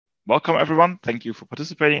welcome everyone. Thank you for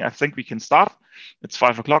participating. I think we can start. It's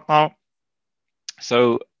 5 o'clock now.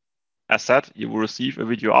 So as said, you will receive a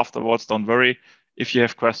video afterwards. Don't worry. If you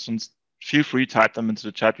have questions, feel free to type them into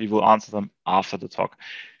the chat. We will answer them after the talk.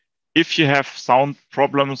 If you have sound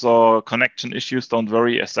problems or connection issues, don't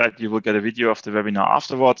worry. As said, you will get a video of the webinar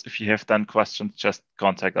afterwards. If you have then questions, just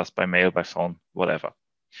contact us by mail, by phone, whatever.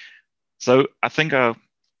 So I think I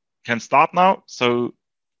can start now. So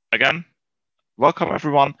again, welcome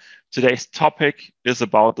everyone. Today's topic is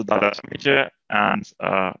about the dilatometer and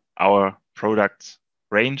our product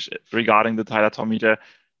range regarding the dilatometer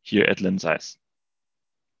here at Linzais.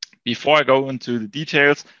 Before I go into the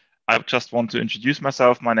details, I just want to introduce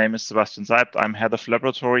myself. My name is Sebastian Seibt. I'm head of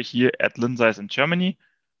laboratory here at Linzais in Germany.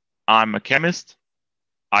 I'm a chemist.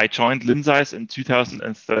 I joined Linzais in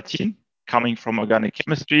 2013, coming from organic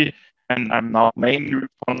chemistry, and I'm now mainly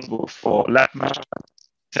responsible for lab measurements,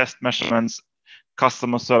 test measurements,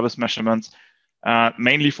 customer service measurements,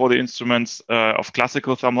 mainly for the instruments of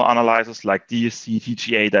classical thermal analyzers like DSC,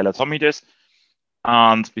 TGA, dilatometers.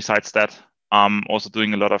 And besides that, I'm also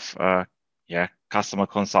doing a lot of customer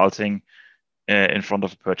consulting in front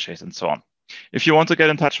of a purchase and so on. If you want to get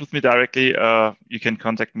in touch with me directly, you can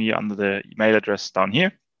contact me under the email address down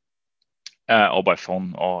here, or by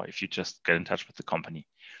phone, or if you just get in touch with the company.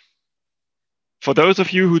 For those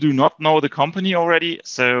of you who do not know the company already,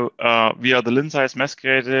 so we are the Linzais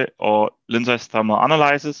Messgeräte or Linzais Thermal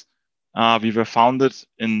Analyses. We were founded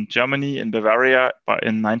in Germany, in Bavaria,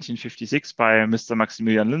 in 1956 by Mr.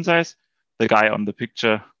 Maximilian Linzais, the guy on the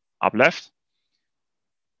picture up left.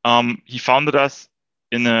 He founded us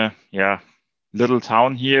in a little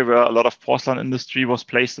town here where a lot of porcelain industry was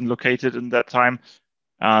placed and located in that time.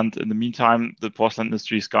 And in the meantime, the porcelain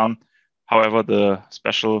industry is gone. However, the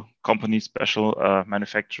special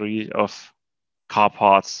manufacturing of car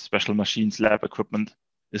parts, special machines, lab equipment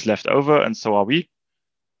is left over, and so are we.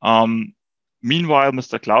 Meanwhile,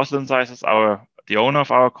 Mr. Klaus Linzais is the owner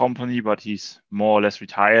of our company, but he's more or less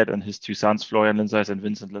retired, and his two sons, Florian Linzais and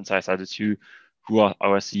Vincent Linzais, are the two who are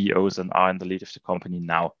our CEOs and are in the lead of the company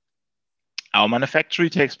now. Our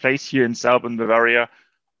manufacturing takes place here in Selben, Bavaria,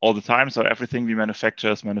 all the time. So everything we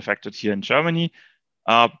manufacture is manufactured here in Germany.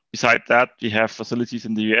 Besides that, we have facilities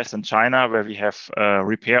in the US and China where we have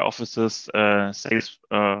repair offices, sales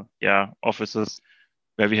offices,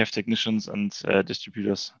 where we have technicians and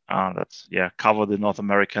distributors that cover the North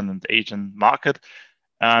American and Asian market.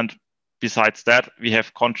 And besides that, we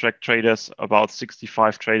have contract traders, about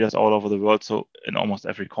 65 traders all over the world. So in almost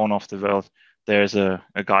every corner of the world, there's a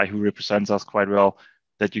guy who represents us quite well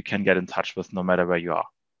that you can get in touch with no matter where you are.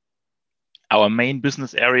 Our main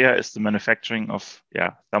business area is the manufacturing of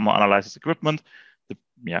thermal analysis equipment, the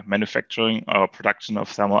manufacturing or production of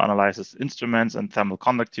thermal analysis instruments and thermal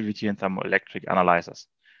conductivity and thermoelectric analyzers.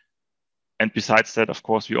 And besides that, of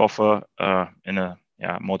course, we offer in a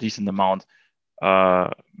more decent amount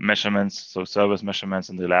measurements, so service measurements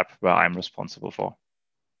in the lab where I'm responsible for.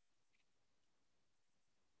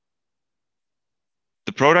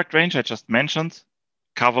 The product range I just mentioned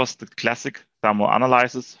covers the classic thermal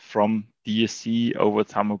analysis from DSC over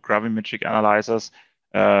thermogravimetric analyzers,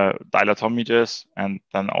 dilatometers, and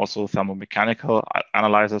then also thermomechanical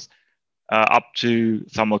analyzers, up to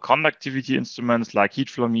thermal conductivity instruments like heat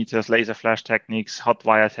flow meters, laser flash techniques, hot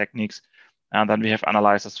wire techniques. And then we have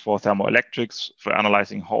analyzers for thermoelectrics, for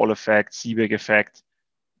analyzing Hall effect, Seebeck effect,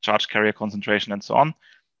 charge carrier concentration, and so on.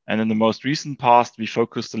 And in the most recent past, we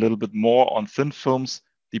focused a little bit more on thin films,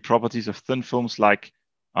 the properties of thin films like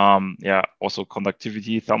also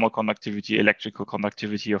conductivity, thermal conductivity, electrical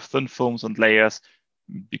conductivity of thin films and layers,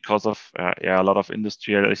 because of a lot of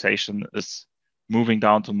industrialization is moving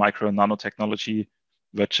down to micro and nanotechnology,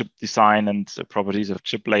 where chip design and the properties of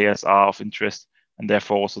chip layers are of interest, and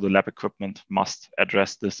therefore also the lab equipment must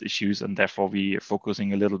address these issues, and therefore we are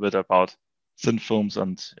focusing a little bit about thin films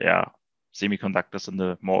and semiconductors in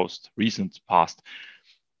the most recent past.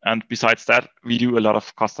 And besides that, we do a lot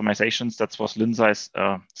of customizations. That's what Linzais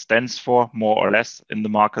stands for, more or less, in the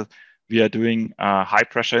market. We are doing high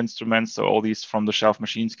pressure instruments. So all these from the shelf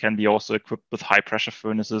machines can be also equipped with high pressure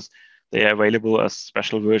furnaces. They are available as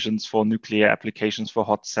special versions for nuclear applications, for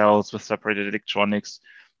hot cells with separated electronics,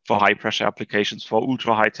 for high pressure applications, for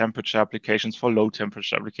ultra high temperature applications, for low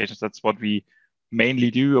temperature applications. That's what we mainly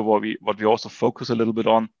do, or what we also focus a little bit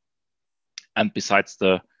on. And besides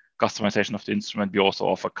the customization of the instrument, we also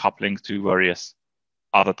offer couplings to various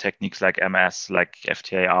other techniques like MS, like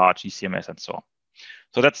FTIR, GCMS, and so on.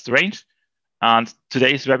 So that's the range. And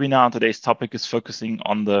today's webinar and today's topic is focusing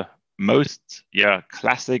on the most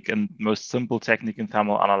classic and most simple technique in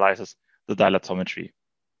thermal analysis, the dilatometry.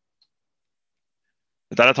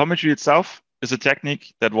 The dilatometry itself is a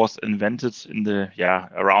technique that was invented in the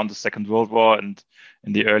around the Second World War and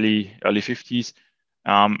in the early 50s.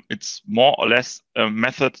 It's more or less a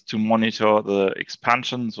method to monitor the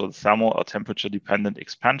expansion, so the thermal or temperature dependent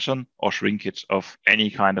expansion or shrinkage of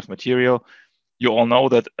any kind of material. You all know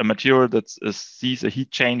that a material that sees a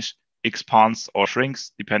heat change expands or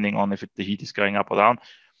shrinks depending on if the heat is going up or down.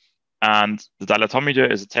 And the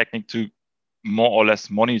dilatometer is a technique to more or less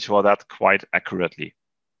monitor that quite accurately.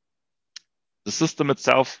 The system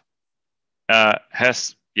itself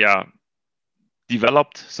has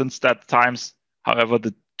developed since that times. However,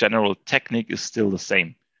 the general technique is still the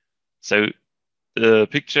same. So the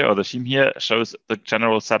picture or the scheme here shows the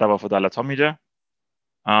general setup of a dilatometer,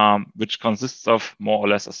 which consists of more or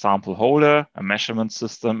less a sample holder, a measurement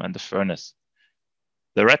system, and a furnace.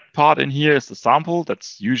 The red part in here is the sample.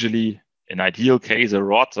 That's usually, in ideal case, a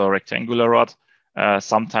rod or rectangular rod.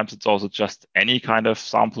 Sometimes it's also just any kind of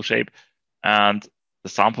sample shape. And the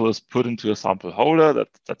sample is put into a sample holder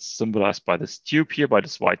that's symbolized by this tube here, by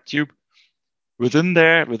this white tube. Within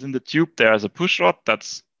the tube, there's a push rod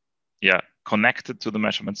that's connected to the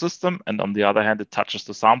measurement system. And on the other hand, it touches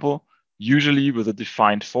the sample, usually with a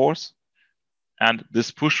defined force. And this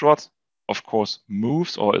push rod, of course,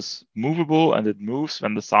 moves or is movable, and it moves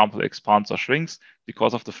when the sample expands or shrinks.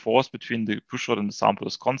 Because of the force between the push rod and the sample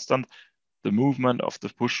is constant, the movement of the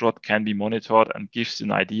push rod can be monitored and gives you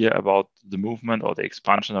an idea about the movement or the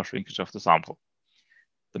expansion or shrinkage of the sample.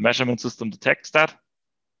 The measurement system detects that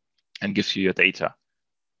and gives you your data.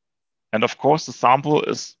 And of course, the sample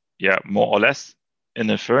is more or less in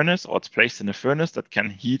a furnace, or it's placed in a furnace that can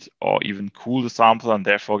heat or even cool the sample, and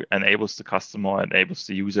therefore enables the customer, enables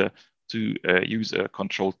the user to use a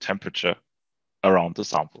controlled temperature around the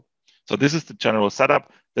sample. So this is the general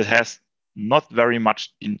setup that has not very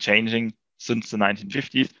much been changing since the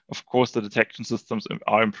 1950s. Of course, the detection systems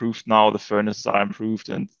are improved now, the furnaces are improved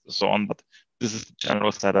and so on, but this is the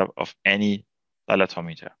general setup of any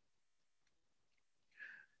dilatometer.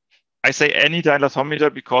 I say any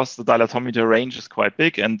dilatometer because the dilatometer range is quite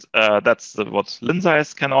big, and that's what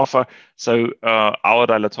LINSIZE can offer. So our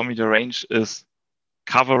dilatometer range is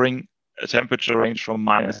covering a temperature range from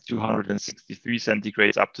 -263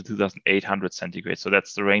 centigrades up to 2,800 centigrades. So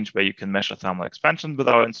that's the range where you can measure thermal expansion with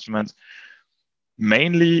our instruments.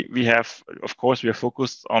 Mainly, we are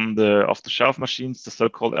focused on the off-the-shelf machines, the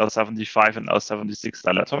so-called L75 and L76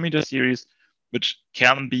 dilatometer series, which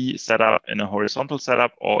can be set up in a horizontal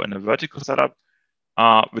setup or in a vertical setup,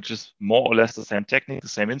 which is more or less the same technique, the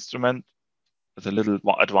same instrument, with a little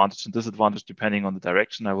advantage and disadvantage depending on the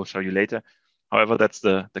direction I will show you later. However, that's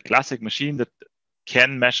the classic machine that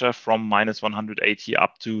can measure from -180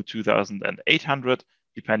 up to 2,800,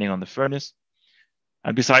 depending on the furnace.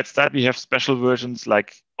 And besides that, we have special versions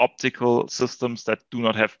like optical systems that do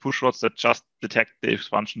not have push rods, that just detect the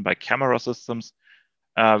expansion by camera systems.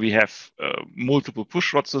 We have multiple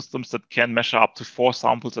push rod systems that can measure up to 4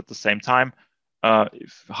 samples at the same time,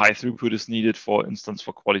 if high throughput is needed, for instance,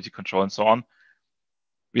 for quality control and so on.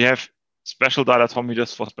 We have special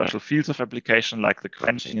dilatometers for special fields of application, like the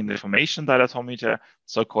quenching and deformation dilatometer,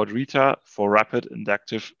 so-called RITA, for rapid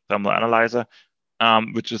inductive thermal analyzer,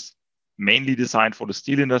 which is mainly designed for the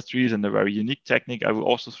steel industries and a very unique technique I will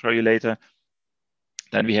also show you later.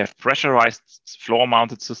 Then we have pressurized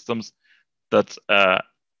floor-mounted systems that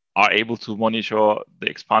are able to monitor the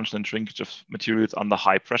expansion and shrinkage of materials under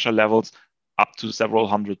high pressure levels, up to several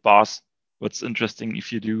hundred bars. What's interesting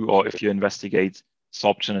if you investigate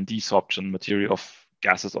sorption and desorption material of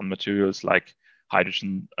gases on materials like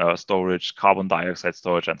hydrogen storage, carbon dioxide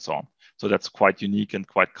storage, and so on. So that's quite unique and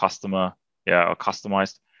quite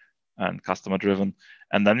customized and customer driven.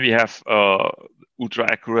 And then we have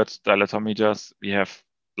ultra accurate dilatometers. We have,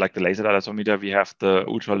 like the laser dilatometer, we have the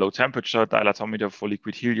ultra low temperature dilatometer for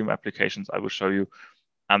liquid helium applications I will show you.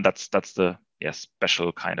 And that's the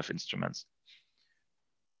special kind of instruments.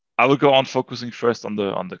 I will go on focusing first on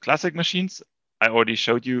the classic machines. I already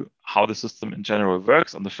showed you how the system in general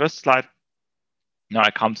works on the first slide. Now I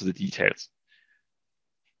come to the details.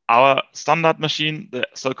 Our standard machine, the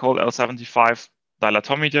so-called L75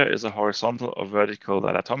 dilatometer, is a horizontal or vertical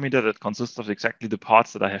dilatometer that consists of exactly the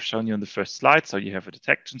parts that I have shown you in the first slide. So you have a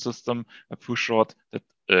detection system, a push rod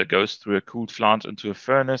that goes through a cooled flange into a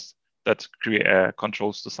furnace that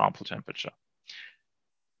controls the sample temperature.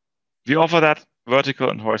 We offer that vertical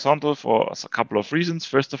and horizontal for a couple of reasons.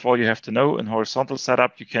 First of all, you have to know in horizontal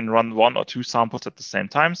setup, you can run 1 or 2 samples at the same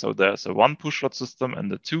time. So there's a 1 push rod system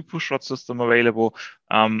and a 2 push rod system available,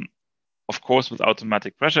 of course, with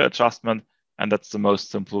automatic pressure adjustment. And that's the most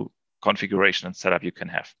simple configuration and setup you can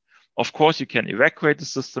have. Of course, you can evacuate the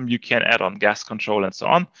system, you can add on gas control and so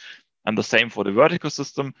on. And the same for the vertical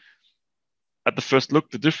system. At the first look,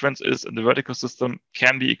 the difference is in the vertical system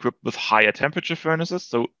can be equipped with higher temperature furnaces.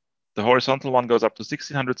 So the horizontal one goes up to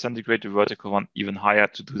 1600 centigrade, the vertical one even higher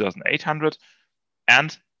to 2800.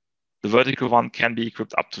 And the vertical one can be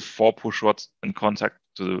equipped up to 4 push rods in contact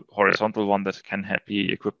to the horizontal one that can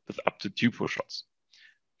be equipped with up to 2 push rods.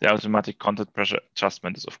 The automatic contact pressure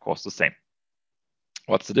adjustment is, of course, the same.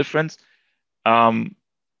 What's the difference?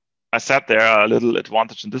 I said there are a little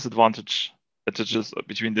advantage and disadvantages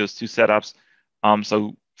between those two setups.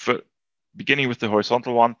 So for beginning with the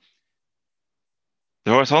horizontal one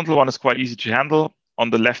is quite easy to handle. On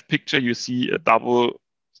the left picture, you see a double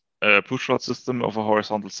push rod system of a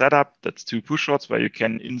horizontal setup. That's 2 push rods where you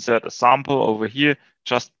can insert a sample over here,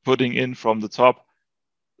 just putting in from the top,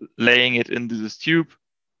 laying it into this tube.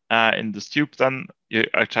 In this tube, then you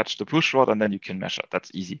attach the push rod and then you can measure.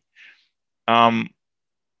 That's easy.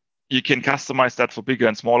 You can customize that for bigger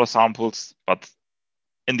and smaller samples, but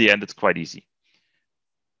in the end, it's quite easy.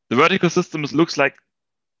 The vertical system looks like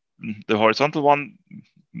the horizontal one.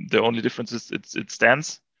 The only difference is it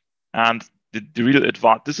stands. And the real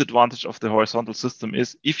disadvantage of the horizontal system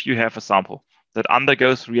is if you have a sample that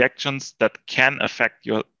undergoes reactions that can affect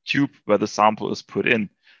your tube where the sample is put in.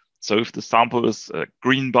 So if the sample is a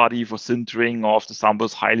green body for sintering, or if the sample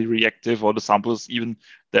is highly reactive, or the sample is even,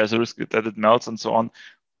 there's a risk that it melts and so on,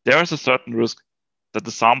 there is a certain risk that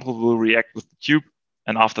the sample will react with the tube,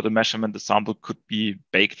 and after the measurement, the sample could be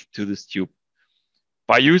baked to this tube.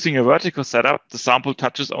 By using a vertical setup, the sample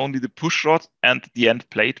touches only the push rod and the end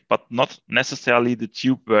plate, but not necessarily the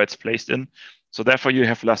tube where it's placed in. So therefore, you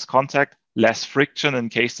have less contact, less friction in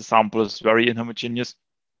case the sample is very inhomogeneous,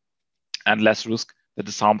 and less risk that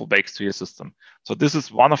the sample bakes to your system. So this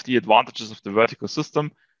is one of the advantages of the vertical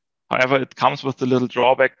system. However, it comes with the little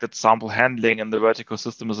drawback that sample handling in the vertical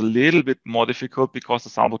system is a little bit more difficult because the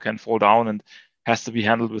sample can fall down and has to be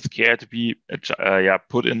handled with care to be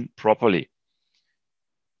put in properly.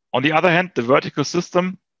 On the other hand, the vertical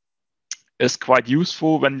system is quite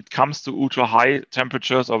useful when it comes to ultra high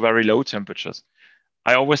temperatures or very low temperatures.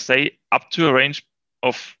 I always say up to a range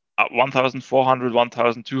of 1400,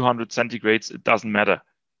 1200 centigrades, it doesn't matter.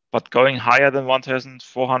 But going higher than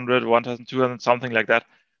 1400, 1200, something like that,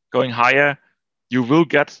 going higher, you will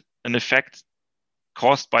get an effect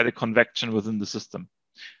caused by the convection within the system.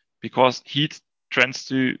 Because heat tends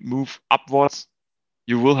to move upwards,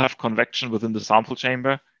 you will have convection within the sample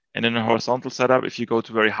chamber. And in a horizontal setup, if you go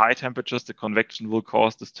to very high temperatures, the convection will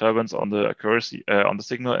cause disturbance on the accuracy, on the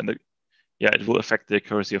signal, and it will affect the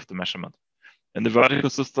accuracy of the measurement. In the vertical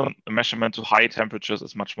system, the measurement to high temperatures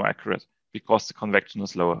is much more accurate because the convection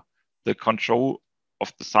is lower. The control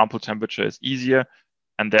of the sample temperature is easier,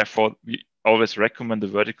 and therefore we always recommend the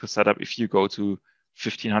vertical setup if you go to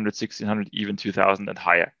 1500, 1600, even 2000 and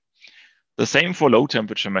higher. The same for low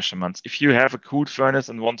temperature measurements. If you have a cooled furnace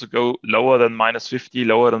and want to go lower than -50,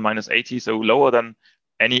 lower than -80, so lower than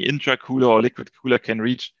any intra-cooler or liquid cooler can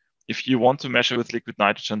reach, if you want to measure with liquid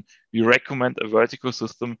nitrogen, we recommend a vertical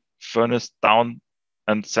system, furnace down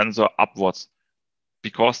and sensor upwards,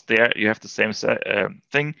 because there you have the same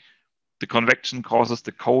thing. The convection causes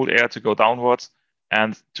the cold air to go downwards,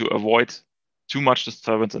 and to avoid too much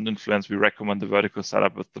disturbance and influence, we recommend the vertical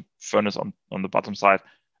setup with the furnace on the bottom side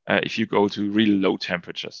if you go to really low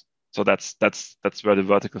temperatures. So that's where the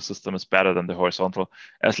vertical system is better than the horizontal.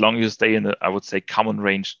 As long as you stay in the, I would say, common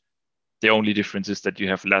range, the only difference is that you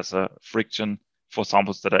have lesser friction for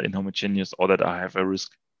samples that are inhomogeneous or that have a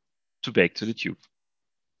risk to bake to the tube.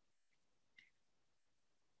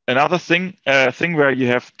 Another thing where you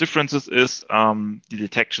have differences is the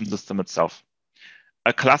detection system itself.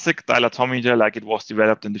 A classic dilatometer, like it was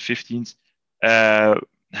developed in the 15s,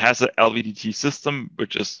 has an LVDT system,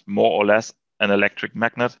 which is more or less an electric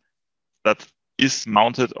magnet that is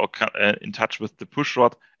mounted or in touch with the push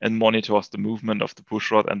rod and monitors the movement of the push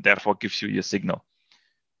rod and therefore gives you your signal.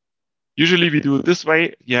 Usually we do it this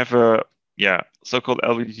way. You have a so-called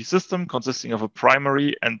LVDT system consisting of a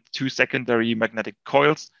primary and 2 secondary magnetic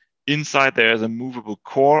coils. Inside there is a movable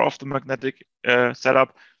core of the magnetic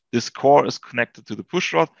setup. This core is connected to the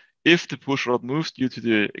push rod. If the push rod moves due to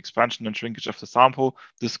the expansion and shrinkage of the sample,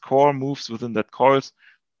 this core moves within that coils.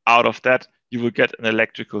 Out of that, you will get an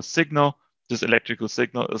electrical signal. This electrical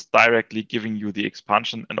signal is directly giving you the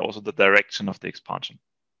expansion and also the direction of the expansion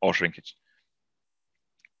or shrinkage.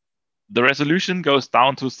 The resolution goes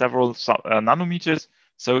down to several nanometers.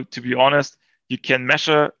 So to be honest, you can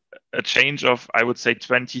measure a change of, I would say,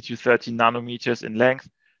 20 to 30 nanometers in length.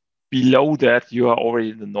 Below that, you are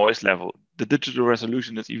already in the noise level. The digital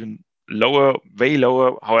resolution is even lower, way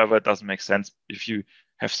lower. However, it doesn't make sense. If you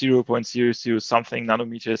have 0.00 something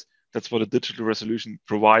nanometers, that's what a digital resolution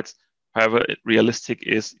provides. However, realistic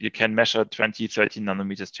is you can measure 20, 30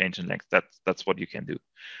 nanometers change in length. That's what you can do.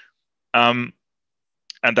 And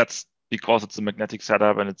that's because it's a magnetic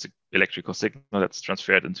setup and it's an electrical signal that's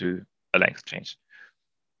transferred into a length change.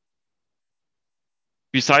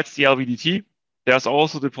 Besides the LVDT, there's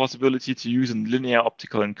also the possibility to use a linear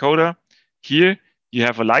optical encoder. Here, you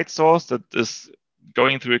have a light source that is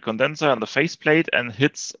going through a condenser on the faceplate and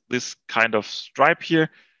hits this kind of stripe here.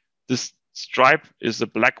 This stripe is a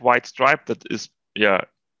black-white stripe that is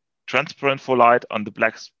transparent for light, and the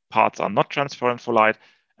black parts are not transparent for light,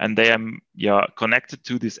 and they are connected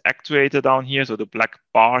to this actuator down here. So the black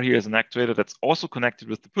bar here is an actuator that's also connected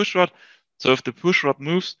with the push rod. So if the push rod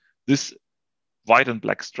moves, this white and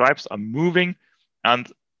black stripes are moving,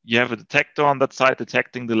 and you have a detector on that side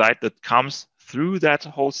detecting the light that comes through that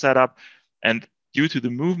whole setup. And due to the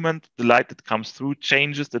movement, the light that comes through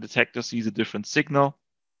changes. The detector sees a different signal.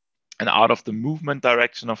 And out of the movement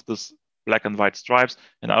direction of this black and white stripes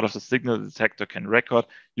and out of the signal the detector can record,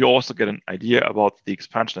 you also get an idea about the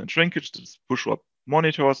expansion and shrinkage that this push rod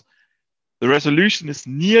monitors. The resolution is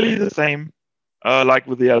nearly the same like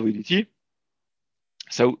with the LVDT.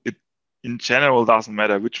 So it, in general, doesn't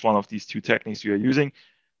matter which one of these two techniques you are using.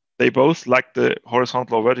 They both, like the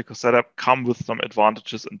horizontal or vertical setup, come with some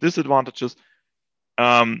advantages and disadvantages.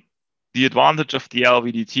 The advantage of the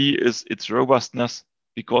LVDT is its robustness,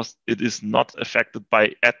 because it is not affected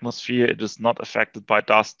by atmosphere, it is not affected by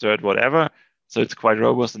dust, dirt, whatever. So it's quite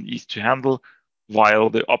robust and easy to handle,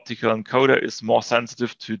 while the optical encoder is more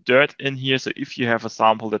sensitive to dirt in here. So if you have a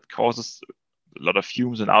sample that causes a lot of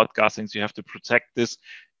fumes and outgassings, you have to protect this.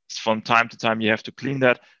 From time to time, you have to clean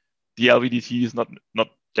that. The LVDT is not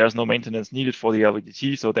there's no maintenance needed for the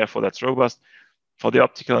LVDT, so therefore that's robust. For the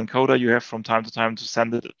optical encoder, you have from time to time to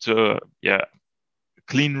send it to a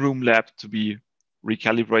clean room lab to be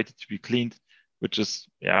recalibrated, to be cleaned, which is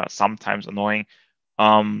sometimes annoying.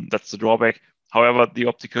 That's the drawback. However, the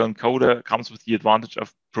optical encoder comes with the advantage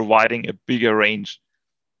of providing a bigger range.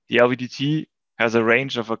 The LVDT has a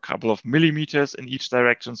range of a couple of millimeters in each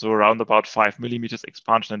direction, so around about 5 millimeters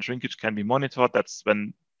expansion and shrinkage can be monitored. That's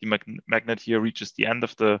when the magnet here reaches the end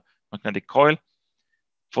of the magnetic coil.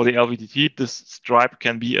 For the LVDT, this stripe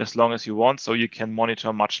can be as long as you want, so you can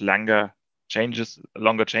monitor much longer changes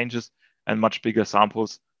and much bigger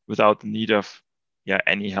samples without the need of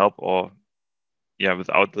any help or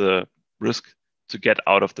without the risk to get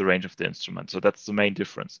out of the range of the instrument. So that's the main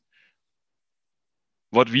difference.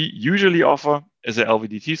 What we usually offer is an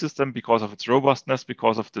LVDT system because of its robustness,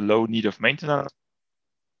 because of the low need of maintenance.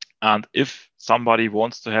 And if somebody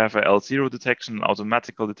wants to have a L0 detection,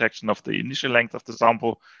 automatical detection of the initial length of the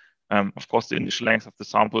sample, of course, the initial length of the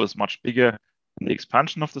sample is much bigger than the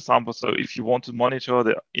expansion of the sample. So if you want to monitor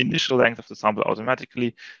the initial length of the sample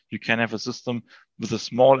automatically, you can have a system with a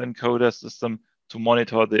small encoder system to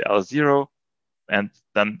monitor the L0. And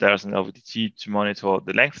then there's an LVDT to monitor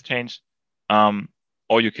the length change.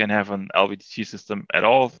 Or you can have an LVDT system at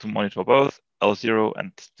all to monitor both L0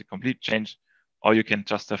 and the complete change. Or you can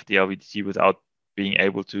just have the LVDT without being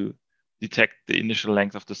able to detect the initial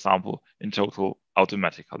length of the sample in total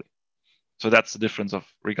automatically. So that's the difference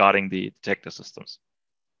regarding the detector systems.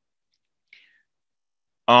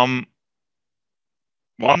 Once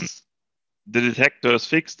the detector is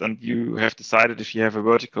fixed and you have decided if you have a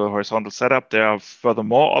vertical or horizontal setup, there are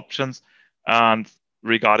furthermore options and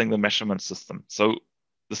regarding the measurement system. So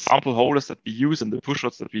the sample holders that we use and the push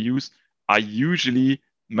rods that we use are usually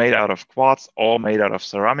made out of quartz or made out of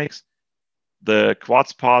ceramics. The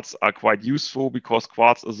quartz parts are quite useful because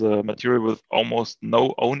quartz is a material with almost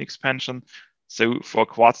no own expansion. So for a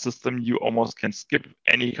quartz system, you almost can skip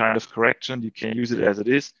any kind of correction. You can use it as it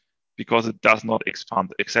is because it does not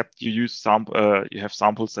expand, except you have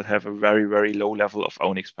samples that have a very, very low level of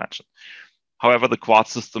own expansion. However, the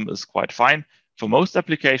quartz system is quite fine. For most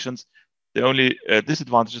applications, the only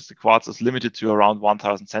disadvantage is the quartz is limited to around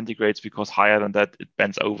 1000 centigrades because higher than that, it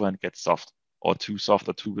bends over and gets soft or too soft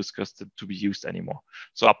or too viscous to be used anymore.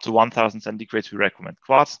 So up to 1000 centigrades, we recommend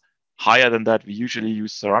quartz. Higher than that, we usually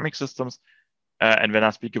use ceramic systems. And when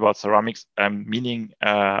I speak about ceramics, I'm meaning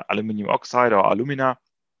aluminum oxide or alumina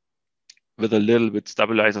with a little bit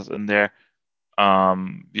stabilizers in there.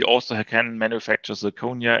 We also can manufacture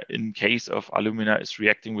zirconia in case of alumina is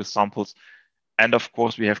reacting with samples. And of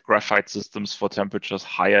course, we have graphite systems for temperatures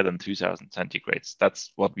higher than 2000 centigrades.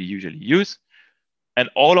 That's what we usually use. And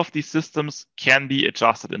all of these systems can be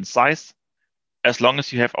adjusted in size. As long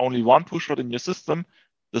as you have only one push rod in your system,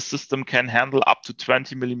 the system can handle up to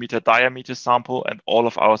 20 millimeter diameter sample, and all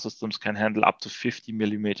of our systems can handle up to 50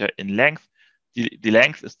 millimeter in length. The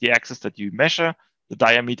length is the axis that you measure. The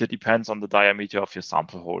diameter depends on the diameter of your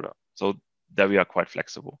sample holder. So there we are quite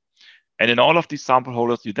flexible. And in all of these sample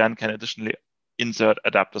holders, you then can additionally insert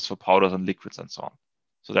adapters for powders and liquids and so on.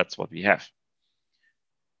 So that's what we have.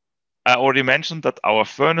 I already mentioned that our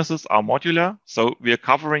furnaces are modular. So we are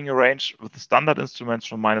covering a range with the standard instruments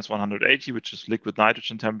from -180, which is liquid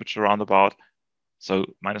nitrogen temperature roundabout. So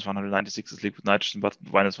 -196 is liquid nitrogen, but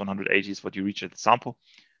 -180 is what you reach at the sample.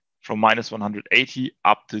 From -180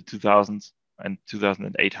 up to 2000 and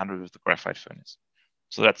 2800 with the graphite furnace.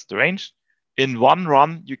 So that's the range. In one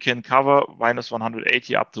run, you can cover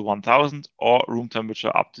 -180 up to 1000 or room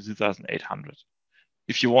temperature up to 2800.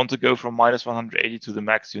 If you want to go from -180 to the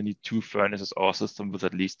max, you need 2 furnaces or a system with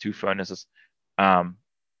at least 2 furnaces,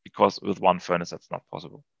 because with 1 furnace, that's not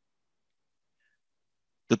possible.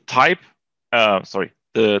 The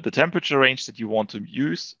the temperature range that you want to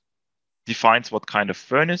use defines what kind of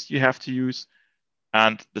furnace you have to use.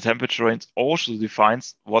 And the temperature range also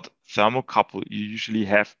defines what thermocouple you usually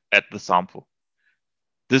have at the sample.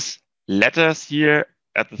 These letters here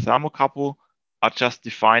at the thermocouple are just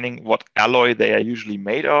defining what alloy they are usually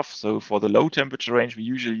made of. So for the low temperature range, we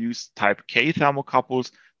usually use type K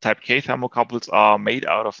thermocouples. Type K thermocouples are made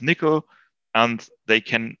out of nickel, and they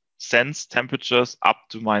can sense temperatures up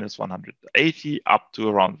to -180, up to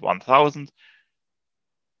around 1000.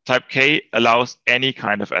 Type K allows any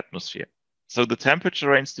kind of atmosphere. So the temperature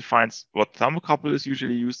range defines what thermocouple is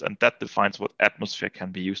usually used, and that defines what atmosphere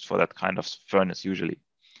can be used for that kind of furnace usually.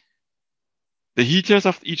 The heaters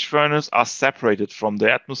of each furnace are separated from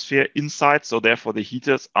the atmosphere inside, so therefore the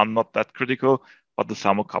heaters are not that critical, but the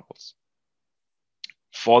thermocouples.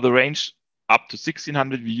 For the range up to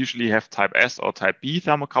 1600, we usually have type S or type B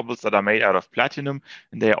thermocouples that are made out of platinum,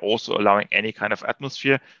 and they are also allowing any kind of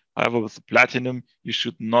atmosphere. However, with the platinum, you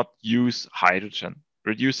should not use hydrogen.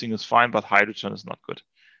 Reducing is fine, but hydrogen is not good.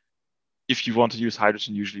 If you want to use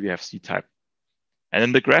hydrogen, usually we have C-type. And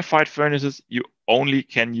in the graphite furnaces, you only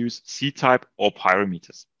can use C-type or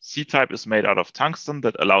pyrometers. C-type is made out of tungsten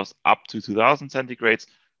that allows up to 2000 centigrades.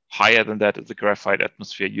 Higher than that, in the graphite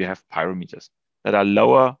atmosphere, you have pyrometers that are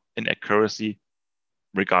lower in accuracy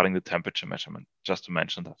regarding the temperature measurement, just to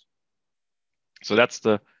mention that. So that's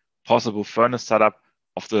the possible furnace setup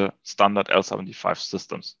of the standard L75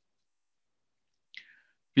 systems.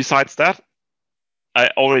 Besides that, I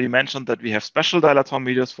already mentioned that we have special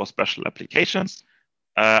dilatometers for special applications.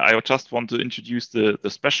 I just want to introduce the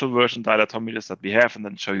special version dilatometers that we have and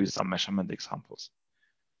then show you some measurement examples.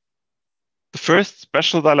 The first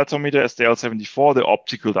special dilatometer is the L74, the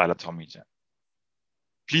optical dilatometer.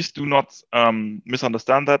 Please do not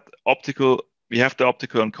misunderstand that. We have the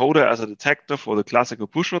optical encoder as a detector for the classical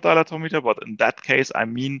pushrod dilatometer, but in that case, I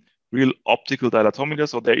mean real optical dilatometer.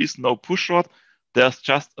 So there is no pushrod. There's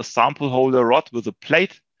just a sample holder rod with a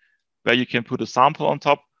plate where you can put a sample on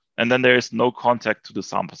top, and then there is no contact to the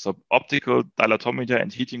sample. So optical dilatometer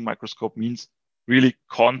and heating microscope means really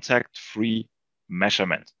contact-free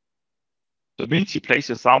measurement. So it means you place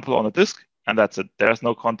your sample on a disk, and that's it. There's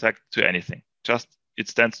no contact to anything. It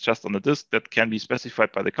stands just on a disk that can be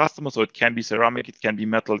specified by the customer. So it can be ceramic, it can be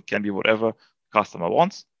metal, it can be whatever the customer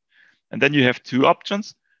wants. And then you have 2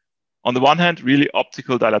 options. On the one hand, really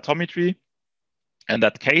optical dilatometry. In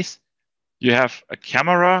that case, you have a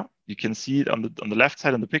camera. You can see it on the left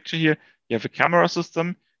side in the picture here. You have a camera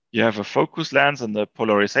system. You have a focus lens and the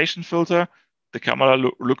polarization filter. The camera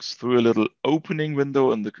looks through a little opening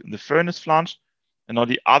window in the furnace flange. And on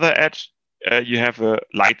the other edge, you have a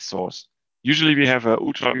light source. Usually we have a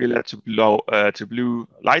ultraviolet to blue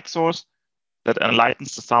light source that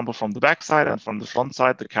enlightens the sample from the back side, and from the front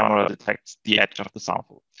side, the camera detects the edge of the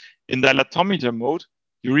sample. In dilatometer mode,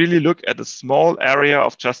 you really look at a small area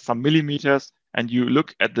of just some millimeters, and you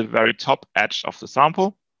look at the very top edge of the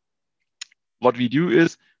sample. What we do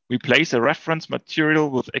is we place a reference material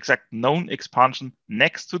with exact known expansion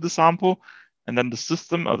next to the sample, and then the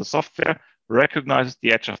system or the software recognizes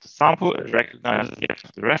the edge of the sample, it recognizes the edge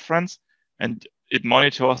of the reference, and it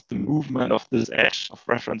monitors the movement of this edge of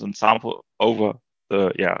reference and sample over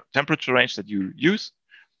the temperature range that you use.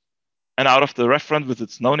 And out of the reference with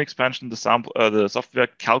its known expansion, the software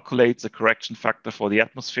calculates a correction factor for the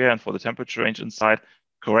atmosphere and for the temperature range inside,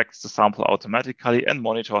 corrects the sample automatically, and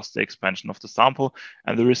monitors the expansion of the sample.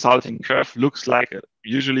 And the resulting curve looks like a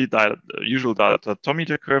usual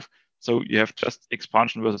dilatometer curve. So you have just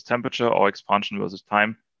expansion versus temperature or expansion versus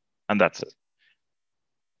time, and that's it.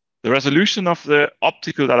 The resolution of the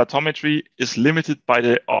optical dilatometry is limited by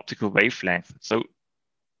the optical wavelength. So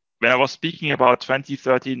when I was speaking about 20,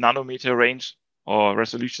 30 nanometer range or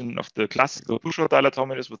resolution of the classical push-rod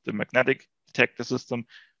dilatometers with the magnetic detector system,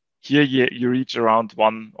 here you reach around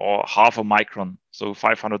 1 or half a micron. So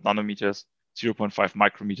 500 nanometers, 0.5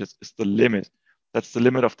 micrometers is the limit. That's the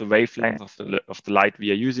limit of the wavelength of the light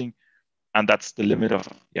we are using. And that's the limit of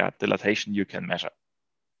dilatation you can measure.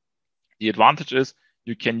 The advantage is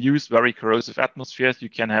you can use very corrosive atmospheres. You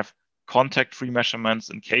can have contact-free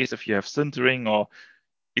measurements in case if you have sintering or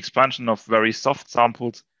expansion of very soft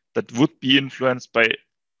samples that would be influenced by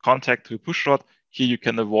contact to a push rod. Here you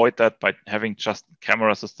can avoid that by having just a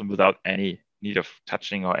camera system without any need of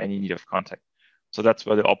touching or any need of contact. So that's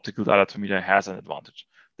where the optical dilatometer has an advantage.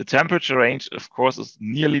 The temperature range, of course, is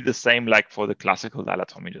nearly the same like for the classical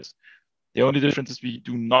dilatometers. The only difference is we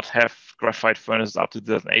do not have graphite furnaces up to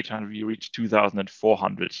 2800. We reach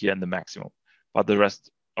 2400 here in the maximum, but the rest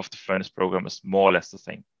of the furnace program is more or less the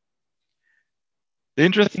same. The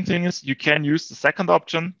interesting thing is you can use the second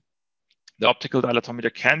option. The optical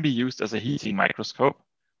dilatometer can be used as a heating microscope.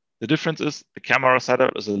 The difference is the camera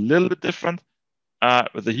setup is a little bit different.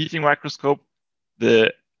 With the heating microscope,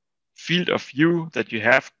 the field of view that you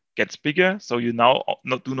have gets bigger. So you now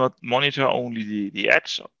do not monitor only the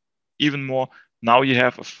edge. Even more, now you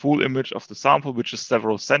have a full image of the sample, which is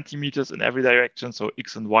several centimeters in every direction. So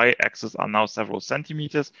X and Y axis are now several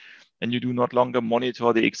centimeters. And you do not longer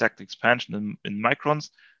monitor the exact expansion in microns.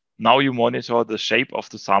 Now you monitor the shape of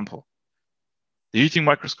the sample. The heating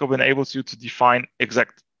microscope enables you to define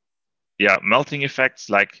exact melting effects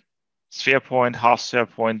like sphere point, half sphere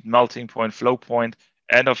point, melting point, flow point.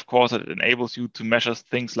 And of course, it enables you to measure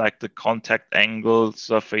things like the contact angle,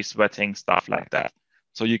 surface wetting, stuff like that.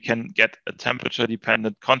 So you can get a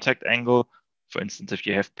temperature-dependent contact angle. For instance, if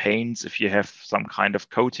you have paints, if you have some kind of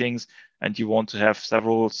coatings, and you want to have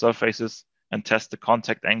several surfaces and test the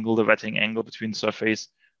contact angle, the wetting angle between surface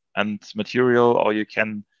and material, or you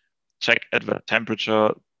can check at what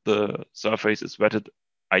temperature the surface is wetted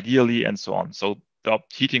ideally, and so on. So the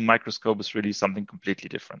heating microscope is really something completely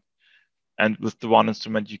different. And with the one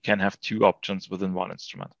instrument, you can have two options within one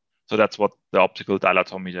instrument. So that's what the optical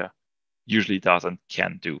dilatometer usually does and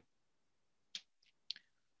can do.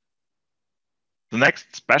 The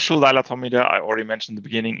next special dilatometer I already mentioned in the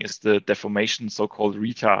beginning is the deformation, so-called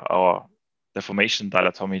RITA or deformation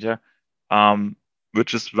dilatometer,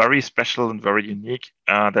 which is very special and very unique.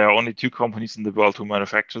 There are only 2 companies in the world who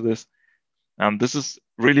manufacture this. This is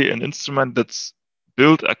really an instrument that's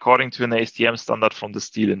built according to an ASTM standard from the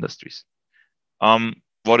steel industries.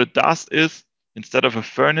 What it does is, instead of a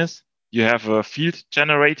furnace, you have a field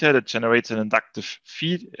generator that generates an inductive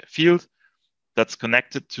field that's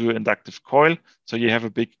connected to an inductive coil. So you have a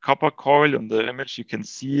big copper coil in the image. You can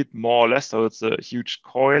see it more or less. So it's a huge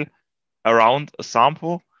coil around a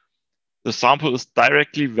sample. The sample is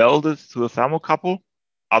directly welded to the thermocouple.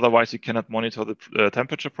 Otherwise, you cannot monitor the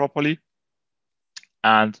temperature properly.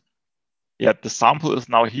 And the sample is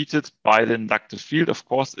now heated by the inductive field. Of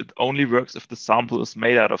course, it only works if the sample is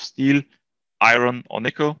made out of steel, iron, or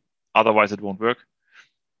nickel. Otherwise, it won't work.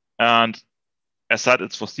 And as said,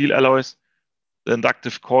 it's for steel alloys. The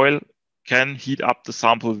inductive coil can heat up the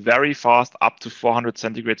sample very fast, up to 400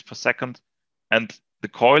 centigrades per second. And the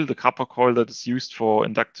coil, the copper coil that is used for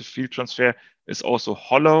inductive field transfer, is also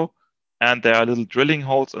hollow. And there are little drilling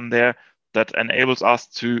holes in there that enables us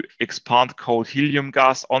to expand cold helium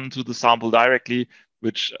gas onto the sample directly,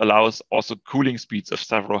 which allows also cooling speeds of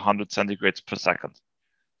several hundred centigrades per second.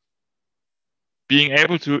 Being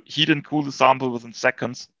able to heat and cool the sample within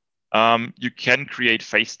seconds, you can create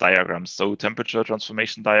phase diagrams, so temperature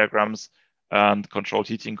transformation diagrams and controlled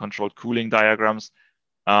heating, controlled cooling diagrams.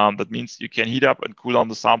 That means you can heat up and cool down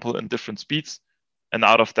the sample in different speeds. And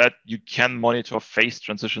out of that, you can monitor phase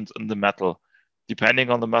transitions in the metal. Depending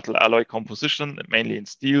on the metal alloy composition, mainly in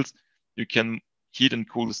steels, you can heat and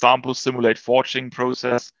cool the sample, simulate forging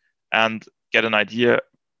process, and get an idea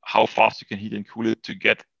how fast you can heat and cool it to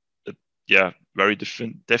get a very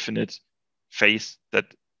definite phase that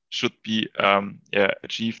should be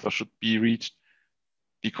achieved or should be reached,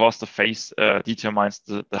 because the phase determines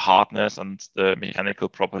the hardness and the mechanical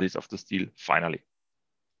properties of the steel finally.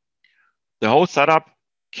 The whole setup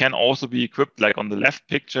can also be equipped, like on the left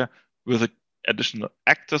picture, with an additional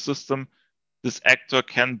actor system. This actor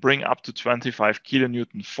can bring up to 25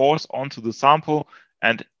 kilonewton force onto the sample,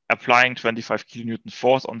 and applying 25 kilonewton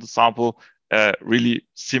force on the sample really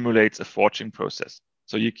simulates a forging process.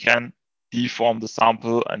 So you can deform the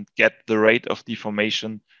sample and get the rate of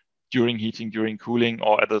deformation during heating, during cooling,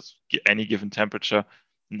 or at any given temperature.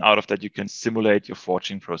 And out of that, you can simulate your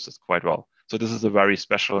forging process quite well. So this is a very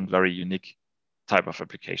special and very unique type of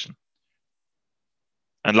application.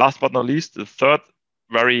 And last but not least, the third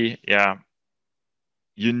very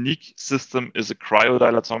unique system is a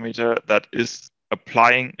cryodilatometer that is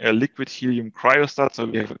applying a liquid helium cryostat. So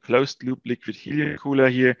we have a closed loop liquid helium cooler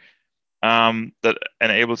here that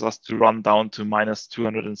enables us to run down to minus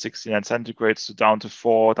 269 centigrades to down to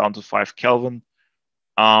 4, down to 5 Kelvin.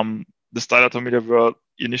 This dilatometer were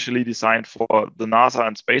initially designed for the NASA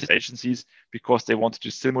and space agencies because they wanted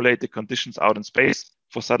to simulate the conditions out in space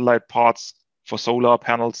for satellite parts, for solar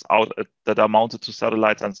panels out that are mounted to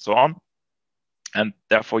satellites and so on. And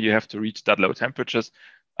therefore, you have to reach that low temperatures,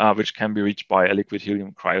 which can be reached by a liquid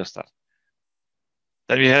helium cryostat.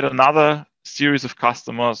 Then we had another series of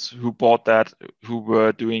customers who bought that, who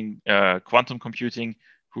were doing quantum computing,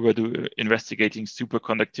 who were investigating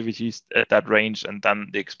superconductivities at that range, and then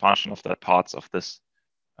the expansion of that parts of this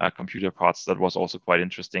computer parts. That was also quite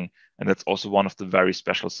interesting. And that's also one of the very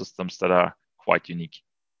special systems that are quite unique.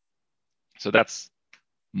 So that's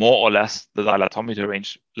more or less the dilatometer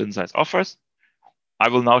range LINSIGHTS offers. I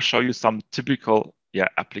will now show you some typical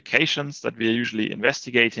applications that we are usually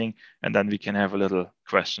investigating, and then we can have a little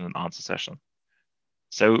question and answer session.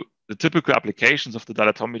 So the typical applications of the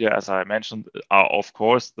dilatometer, as I mentioned, are of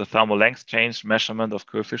course the thermal length change, measurement of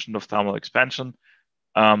coefficient of thermal expansion,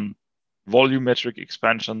 volumetric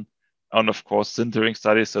expansion, and of course sintering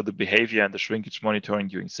studies, so the behavior and the shrinkage monitoring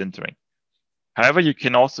during sintering. However, you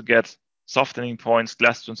can also get softening points,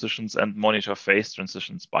 glass transitions, and monitor phase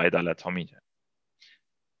transitions by dilatometer.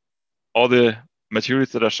 All the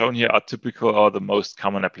materials that are shown here are typical or the most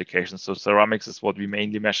common applications. So ceramics is what we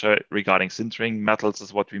mainly measure regarding sintering. Metals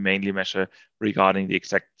is what we mainly measure regarding the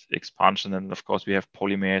exact expansion. And of course, we have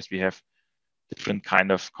polymers, we have different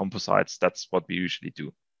kind of composites. That's what we usually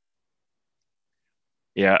do.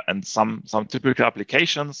 Yeah, and some typical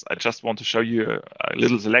applications. I just want to show you a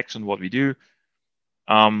little selection what we do.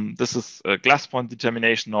 This is a glass point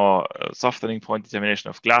determination or a softening point determination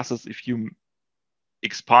of glasses. If you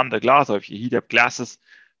expand a glass or if you heat up glasses,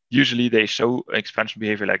 usually they show expansion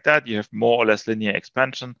behavior like that. You have more or less linear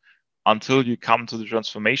expansion until you come to the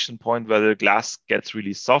transformation point where the glass gets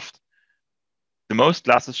really soft. The most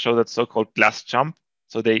glasses show that so-called glass jump.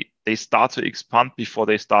 So they start to expand before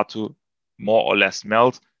they start to more or less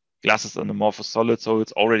melt. Glass is an amorphous solid, so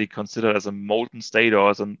it's already considered as a molten state or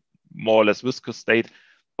as a more or less viscous state,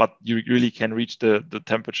 but you really can reach the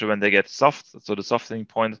temperature when they get soft. So the softening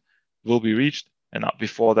point will be reached. And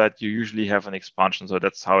before that, you usually have an expansion. So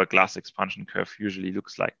that's how a glass expansion curve usually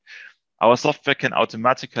looks like. Our software can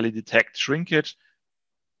automatically detect shrinkage.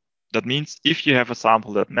 That means if you have a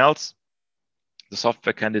sample that melts, the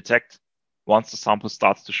software can detect once the sample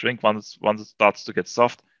starts to shrink, once it starts to get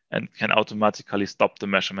soft, and can automatically stop the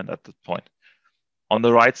measurement at that point. On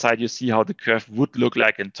the right side, you see how the curve would look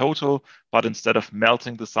like in total, but instead of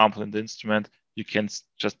melting the sample in the instrument, you can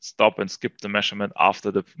just stop and skip the measurement after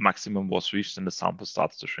the maximum was reached and the sample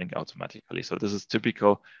starts to shrink automatically. So this is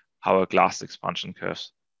typical how a glass expansion curve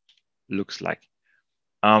looks like.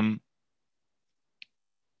 Another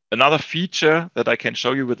feature that I can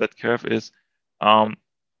show you with that curve is our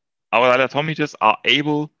dilatometers are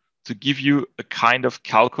able to give you a kind of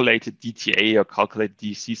calculated DTA or calculated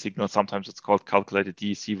DEC signal. Sometimes it's called calculated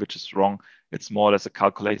DEC, which is wrong. It's more or less a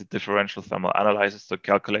calculated differential thermal analysis, so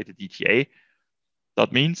calculated DTA.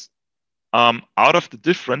 That means out of the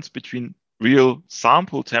difference between real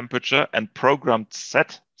sample temperature and programmed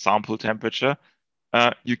set sample temperature,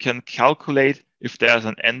 you can calculate if there's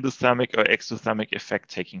an endothermic or exothermic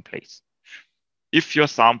effect taking place. If your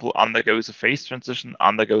sample undergoes a phase transition,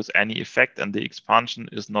 undergoes any effect, and the expansion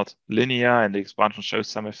is not linear and the expansion shows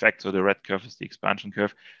some effect, so the red curve is the expansion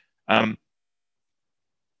curve,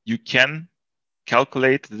 you can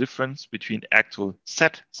calculate the difference between actual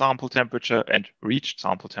set sample temperature and reached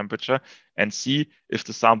sample temperature and see if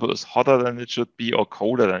the sample is hotter than it should be or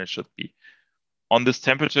colder than it should be. On this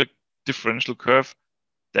temperature differential curve,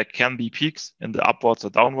 there can be peaks in the upwards or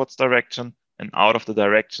downwards direction, and out of the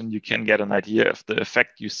direction, you can get an idea if the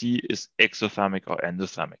effect you see is exothermic or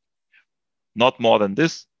endothermic. Not more than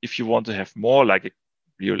this. If you want to have more, like a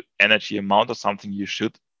real energy amount or something, you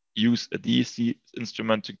should use a DEC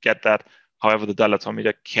instrument to get that. However, the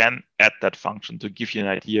dilatometer can add that function to give you an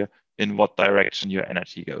idea in what direction your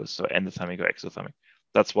energy goes, so endothermic or exothermic.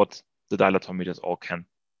 That's what the dilatometers all can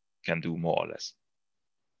do more or less.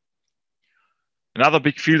 Another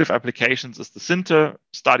big field of applications is the sinter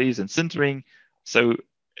studies and sintering. So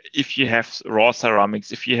if you have raw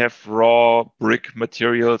ceramics, if you have raw brick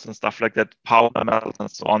materials and stuff like that, powder metals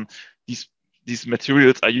and so on, these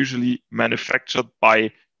materials are usually manufactured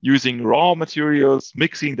by using raw materials,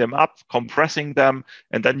 mixing them up, compressing them,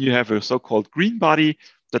 and then you have a so-called green body.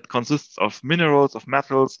 that consists of minerals, of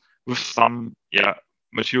metals, with some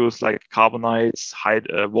materials like carbonites,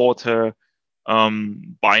 water,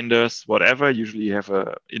 binders, whatever. Usually you have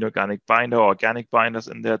a inorganic binder or organic binders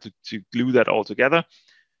in there to glue that all together.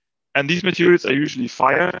 And these materials are usually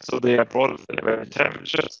fired, so they are brought at very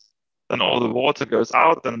temperatures. Then all the water goes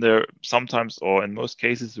out, and there sometimes, or in most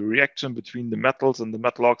cases, a reaction between the metals and the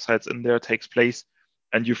metal oxides in there takes place,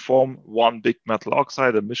 and you form one big metal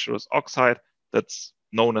oxide, a mischelous oxide, that's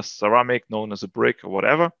known as ceramic, known as a brick or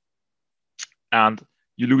whatever. And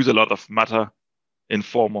you lose a lot of matter in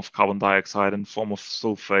form of carbon dioxide, in form of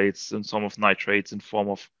sulfates, in form of nitrates, in form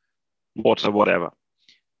of water, whatever.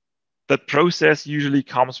 That process usually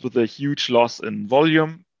comes with a huge loss in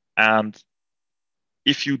volume, and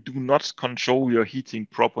if you do not control your heating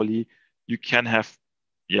properly, you can have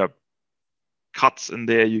cuts in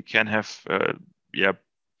there, you can have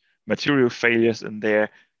material failures in there,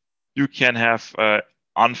 you can have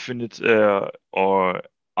unfinished or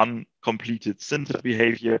uncompleted sinter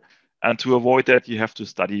behavior. And to avoid that, you have to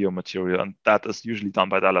study your material, and that is usually done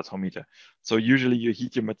by dilatometer. So usually you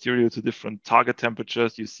heat your material to different target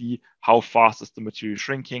temperatures. You see how fast is the material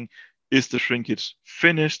shrinking, is the shrinkage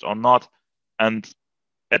finished or not, and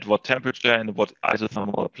at what temperature and what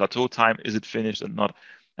isothermal plateau time is it finished and not.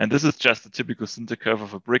 And this is just a typical sinter curve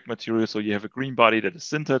of a brick material. So you have a green body that is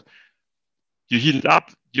sintered. You heat it up.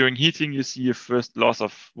 During heating, you see a first loss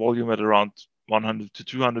of volume at around 100 to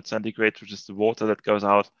 200 centigrade, which is the water that goes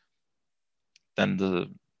out. Then the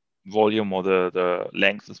volume or the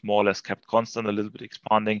length is more or less kept constant, a little bit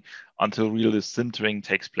expanding until really sintering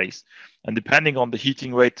takes place. And depending on the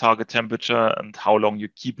heating rate, target temperature, and how long you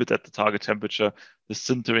keep it at the target temperature, the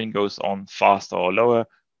sintering goes on faster or lower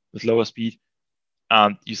with lower speed.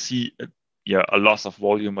 And you see a loss of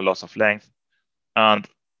volume, a loss of length. And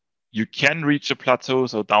you can reach a plateau.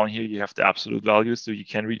 So down here you have the absolute values. So you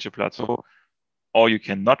can reach a plateau, or you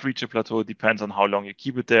cannot reach a plateau. It depends on how long you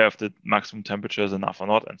keep it there, if the maximum temperature is enough or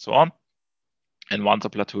not, and so on. And once a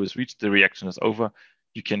plateau is reached, the reaction is over.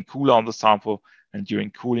 You can cool down the sample, and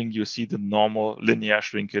during cooling, you see the normal linear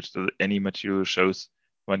shrinkage that any material shows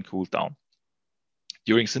when cooled down.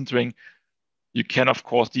 During sintering, you can, of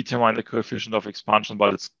course, determine the coefficient of expansion,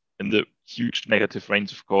 but it's in the huge negative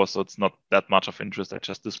range, of course, so it's not that much of interest. I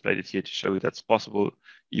just displayed it here to show you that's possible,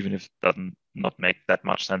 even if it doesn't not make that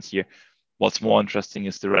much sense here. What's more interesting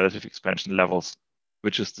is the relative expansion levels,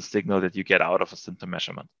 which is the signal that you get out of a sinter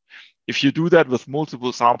measurement. If you do that with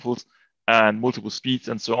multiple samples and multiple speeds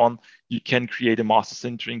and so on, you can create a master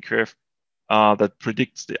sintering curve that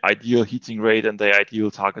predicts the ideal heating rate and the ideal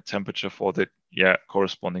target temperature for the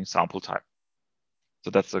corresponding sample type. So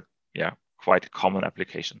that's a quite common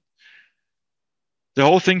application. The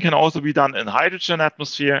whole thing can also be done in hydrogen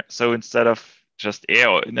atmosphere. So instead of just air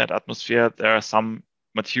or inert atmosphere, there are some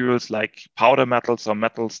materials like powder metals or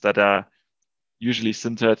metals that are usually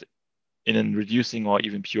sintered in a reducing or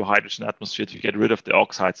even pure hydrogen atmosphere to get rid of the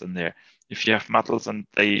oxides in there. If you have metals and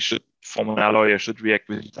they should form an alloy or should react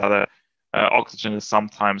with each other, oxygen is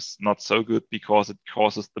sometimes not so good because it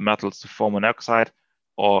causes the metals to form an oxide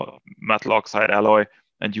or metal oxide alloy,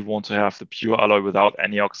 and you want to have the pure alloy without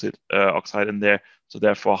any oxide in there. So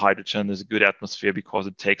therefore, hydrogen is a good atmosphere because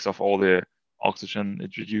it takes off all the oxygen,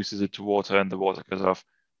 it reduces it to water, and the water goes off,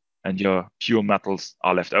 and your pure metals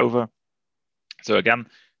are left over. So again,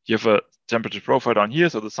 you have a temperature profile down here.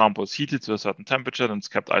 So the sample is heated to a certain temperature, and it's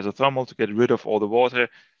kept isothermal to get rid of all the water.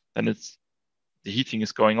 Then the heating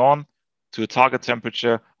is going on to a target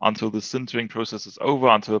temperature until the sintering process is over,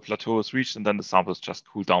 until a plateau is reached, and then the sample is just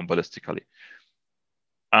cooled down ballistically.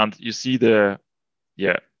 And you see the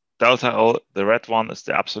delta L, the red one is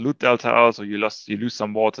the absolute delta L. So you lose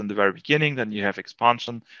some water in the very beginning, then you have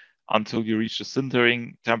expansion until you reach the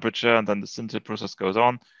sintering temperature, and then the sinter process goes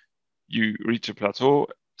on. You reach a plateau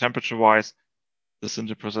temperature-wise, the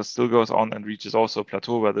sinter process still goes on and reaches also a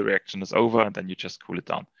plateau where the reaction is over, and then you just cool it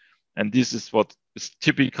down. And this is what is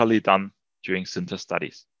typically done during sinter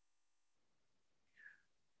studies.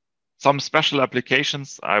 Some special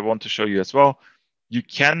applications I want to show you as well. You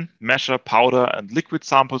can measure powder and liquid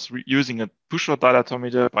samples using a push-rod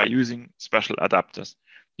dilatometer by using special adapters.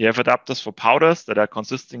 You have adapters for powders that are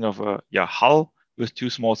consisting of a hull with two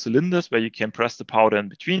small cylinders where you can press the powder in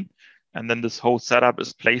between. And then this whole setup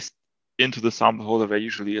is placed into the sample holder where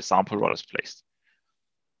usually a sample rod is placed.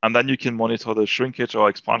 And then you can monitor the shrinkage or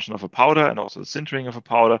expansion of a powder and also the sintering of a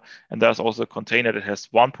powder. And there's also a container that has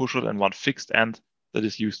one push-rod and one fixed end that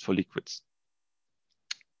is used for liquids.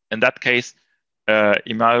 In that case,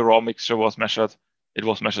 emal raw mixture was measured. It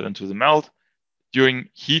was measured into the melt. During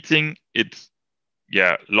heating, it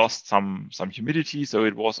lost some humidity, so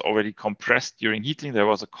it was already compressed during heating. There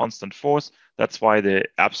was a constant force. That's why the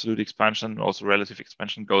absolute expansion, also relative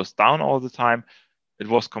expansion, goes down all the time. It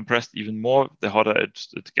was compressed even more the hotter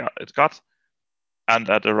it got. And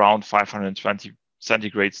at around 520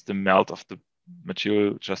 centigrades, the melt of the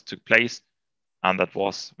material just took place. And that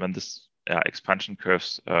was when this expansion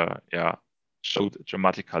curves showed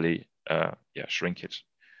dramatically shrinkage.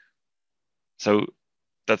 So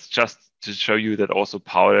that's just to show you that also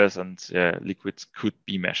powders and liquids could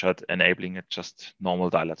be measured, enabling a just normal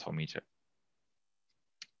dilatometer.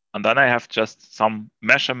 And then I have just some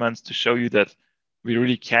measurements to show you that we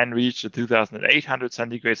really can reach the 2800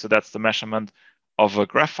 centigrade. So that's the measurement of a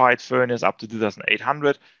graphite furnace up to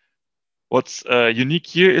 2800. What's unique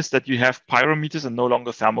here is that you have pyrometers and no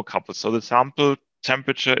longer thermocouples. So the sample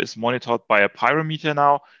temperature is monitored by a pyrometer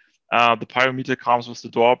now. The pyrometer comes with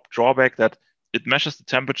the drawback that it measures the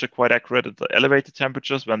temperature quite accurate at the elevated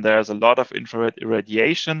temperatures when there's a lot of infrared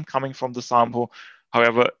irradiation coming from the sample.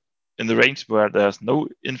 However, in the range where there's no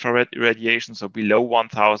infrared irradiation, so below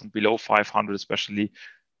 1000, below 500 especially,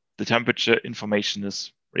 the temperature information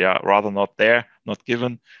is rather not there, not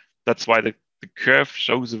given. That's why the curve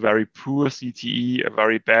shows a very poor CTE, a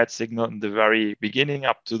very bad signal in the very beginning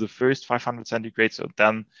up to the first 500 centigrade. So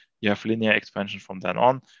then you have linear expansion from then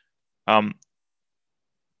on.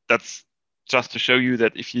 That's just to show you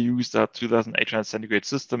that if you use that 2800 centigrade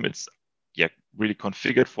system, it's really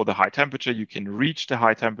configured for the high temperature. You can reach the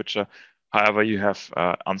high temperature. However, you have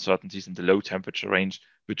uncertainties in the low temperature range,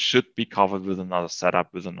 which should be covered with another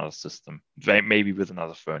setup, with another system, maybe with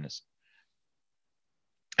another furnace.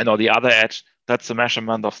 And on the other edge, that's a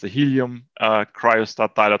measurement of the helium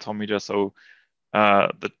cryostat dilatometer. So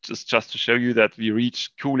that is just to show you that we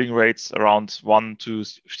reach cooling rates around 1 to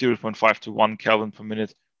 0.5 to 1 Kelvin per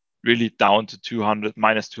minute, really down to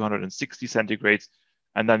minus 260 centigrades.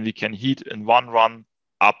 And then we can heat in one run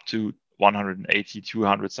up to 180,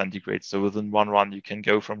 200 centigrades. So within one run, you can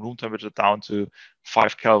go from room temperature down to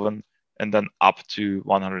 5 Kelvin and then up to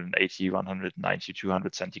 180, 190,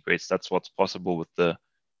 200 centigrades. That's what's possible with the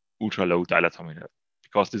ultra low dilatometer,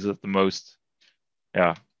 because these are the most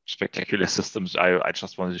spectacular systems. I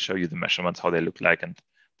just wanted to show you the measurements, how they look like, and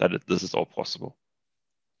that this is all possible.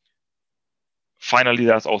 Finally,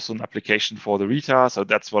 there's also an application for the Rita. So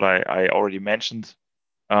that's what I already mentioned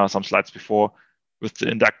some slides before. With the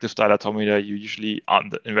inductive dilatometer, you usually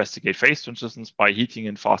investigate phase transitions by heating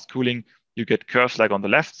and fast cooling. You get curves like on the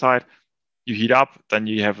left side. You heat up, then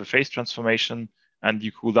you have a phase transformation, and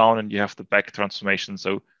you cool down, and you have the back transformation.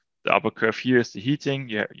 So the upper curve here is the heating.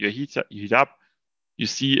 You heat up. You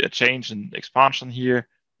see a change in expansion here,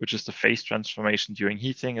 which is the phase transformation during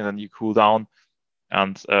heating, and then you cool down,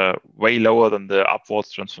 and way lower than the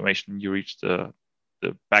upwards transformation, you reach the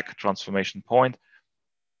back transformation point.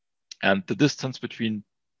 And the distance between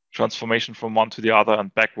transformation from one to the other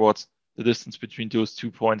and backwards, the distance between those 2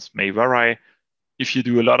 points may vary. If you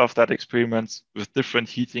do a lot of that experiments with different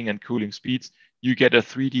heating and cooling speeds, you get a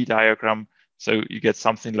 3D diagram. So you get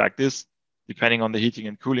something like this. Depending on the heating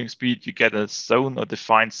and cooling speed, you get a zone, a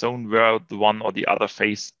defined zone where the one or the other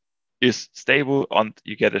phase is stable, and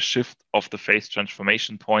you get a shift of the phase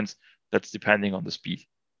transformation points that's depending on the speed.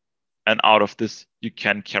 And out of this, you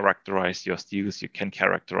can characterize your steels, you can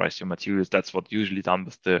characterize your materials. That's what's usually done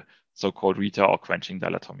with the so-called Rita or quenching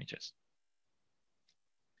dilatometers.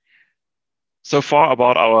 So far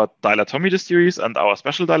about our dilatometer series and our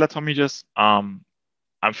special dilatometers.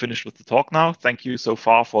 I'm finished with the talk now. Thank you so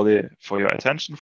far for your attention.